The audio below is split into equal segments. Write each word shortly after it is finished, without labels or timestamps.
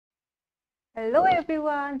Hello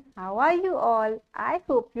everyone, how are you all? I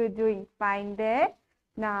hope you're doing fine there.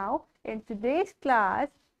 Now, in today's class,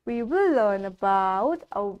 we will learn about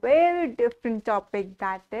a very different topic,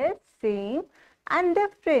 that is same and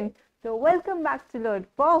different. So, welcome back to Learn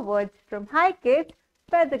Forwards from Hi Kids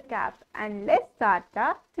Feather Cap, and let's start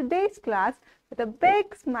today's class with a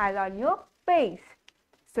big smile on your face.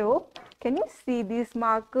 So, can you see these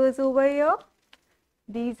markers over here?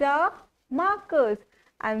 These are markers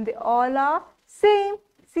and they all are same.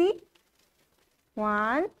 See,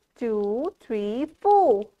 one, two, three,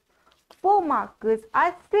 four. Four markers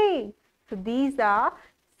are same. So these are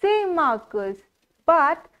same markers.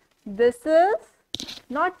 But this is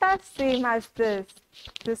not as same as this.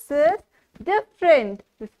 This is different.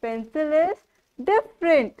 This pencil is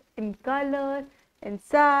different in color, in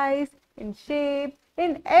size, in shape,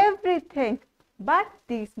 in everything. But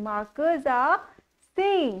these markers are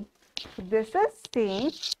same. This is same,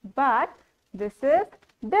 but this is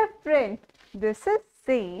different. This is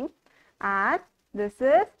same and this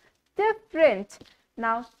is different.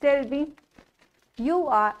 Now tell me, you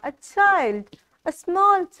are a child, a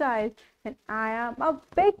small child, and I am a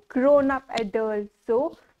big grown-up adult.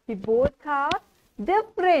 So we both are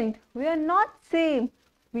different. We are not same.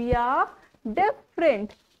 We are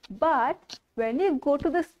different. But when you go to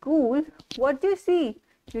the school, what do you see?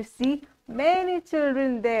 You see many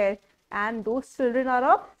children there, and those children are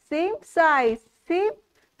of same size. Same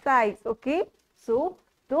size. Okay. So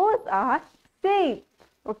those are same.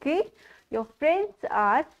 Okay. Your friends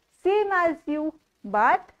are same as you,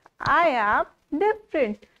 but I am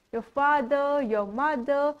different. Your father, your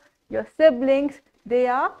mother, your siblings, they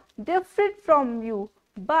are different from you,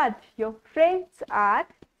 but your friends are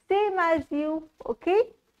same as you. Okay.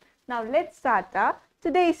 Now let's start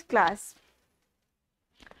today's class.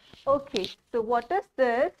 Okay, so what is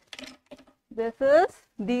this?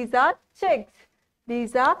 These are chicks.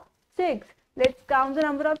 These are chicks. Let's count the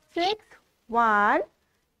number of chicks. 1,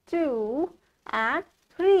 2, and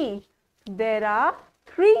 3. There are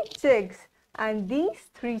 3 chicks, and these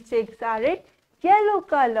 3 chicks are in yellow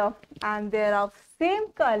color, and they are of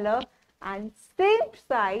same color and same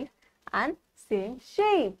size and same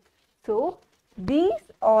shape. So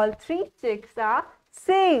these all 3 chicks are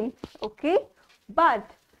same. Okay,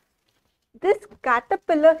 but this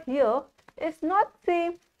caterpillar here is not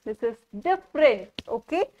same. This is different.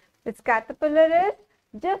 Okay, this caterpillar is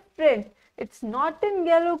different. It's not in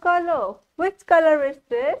yellow color. Which color is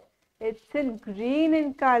this? It's in green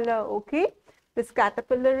in color. Okay, this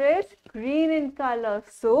caterpillar is green in color.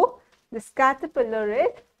 So this caterpillar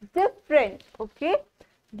is different. Okay,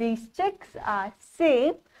 these chicks are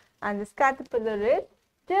same and this caterpillar is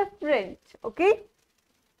different. Okay,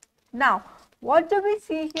 now what do we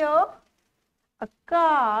see here? A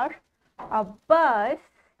car, a bus,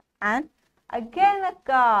 and again a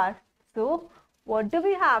car. So what do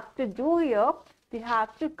we have to do here? We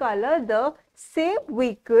have to color the same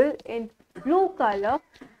vehicle in blue color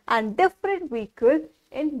and different vehicle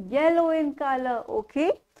in yellow in color.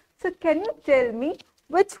 Okay. So can you tell me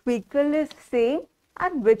which vehicle is same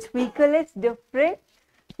and which vehicle is different?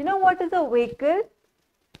 You know what is a vehicle?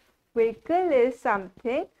 Vehicle is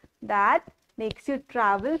something that makes you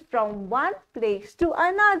travel from one place to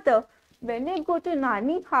another. When you go to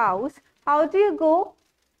Nani house, how do you go?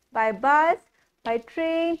 By bus, by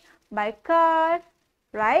train, by car,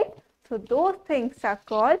 right? So those things are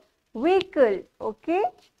called vehicle. Okay.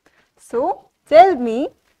 So tell me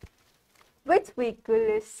which vehicle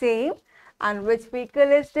is same and which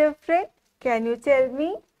vehicle is different. Can you tell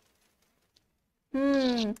me?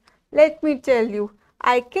 Let me tell you.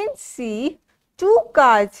 I can see 2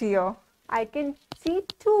 cars here. I can see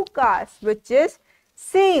 2 cars, which is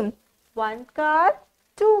same. 1 car,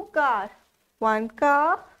 2 car. 1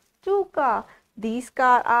 car, 2 car. These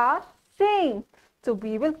cars are same. So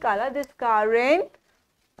we will color this car in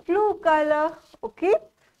blue color. Okay.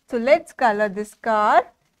 So let's color this car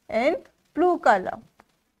in blue color.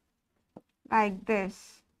 Like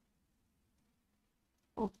this.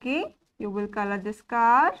 Okay. You will color this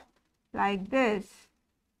car like this.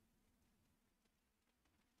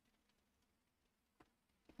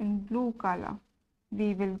 In blue color.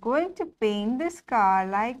 We will going to paint this car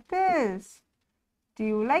like this. Do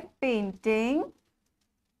you like painting?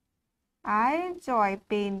 I enjoy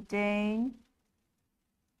painting.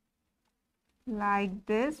 Like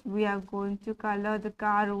this, we are going to color the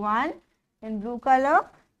car 1 in blue color.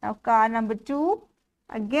 Now car number 2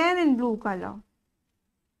 again in blue color.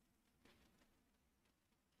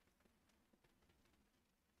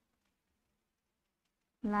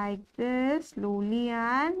 Like this, slowly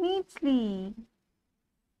and neatly.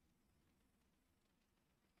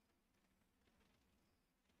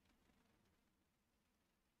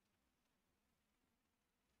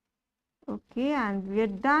 Okay, and we're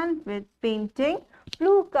done with painting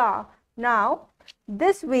blue car. Now,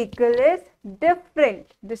 this vehicle is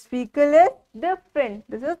different. This vehicle is different.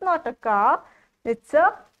 This is not a car. It's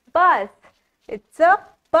a bus. It's a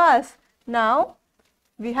bus. Now,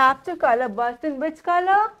 we have to color bus in which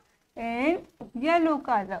color? In yellow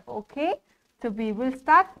color. Okay. So, we will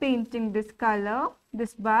start painting this color,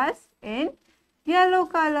 this bus in yellow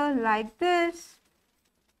color like this.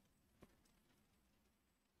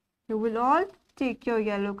 You will all take your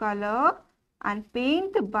yellow color and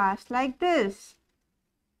paint the bus like this.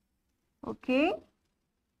 Okay.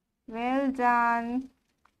 Well done.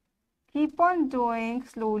 Keep on doing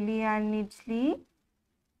slowly and neatly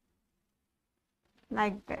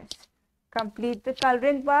like this. Complete the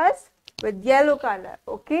coloring bus with yellow color.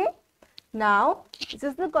 Okay. Now, this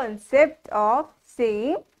is the concept of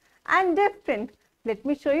same and different. Let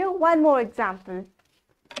me show you one more example.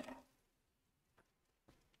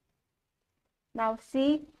 Now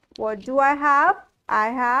see, what do I have? I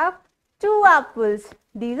have 2 apples.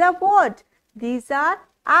 These are what? These are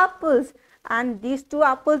apples. And these 2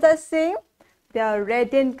 apples are same. They are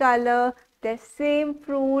red in color. They're same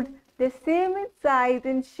fruit. They're same in size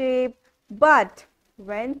and shape. But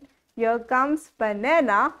when here comes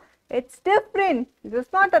banana, it's different. This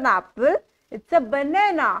is not an apple. It's a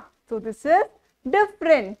banana. So this is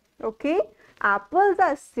different. Okay. Apples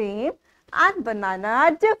are same and banana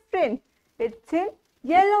are different. It's in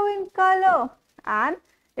yellow in color and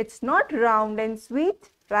it's not round and sweet,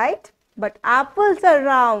 right? But apples are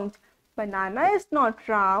round. Banana is not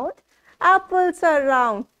round. Apples are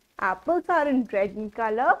round. Apples are in red in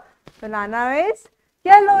color. Banana is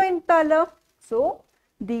yellow in color. So,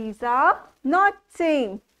 these are not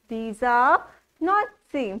same. These are not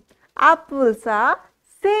same. Apples are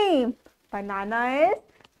same. Banana is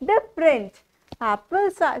different.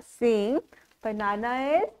 Apples are same.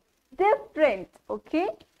 Banana is different. Okay.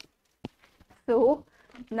 So,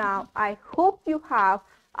 now I hope you have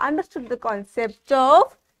understood the concept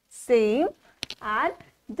of same and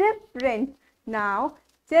different. Now,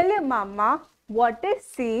 tell your mama what is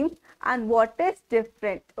same and what is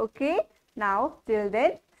different. Okay. Now, till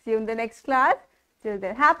then, see you in the next class. Till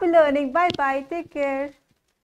then, happy learning. Bye bye. Take care.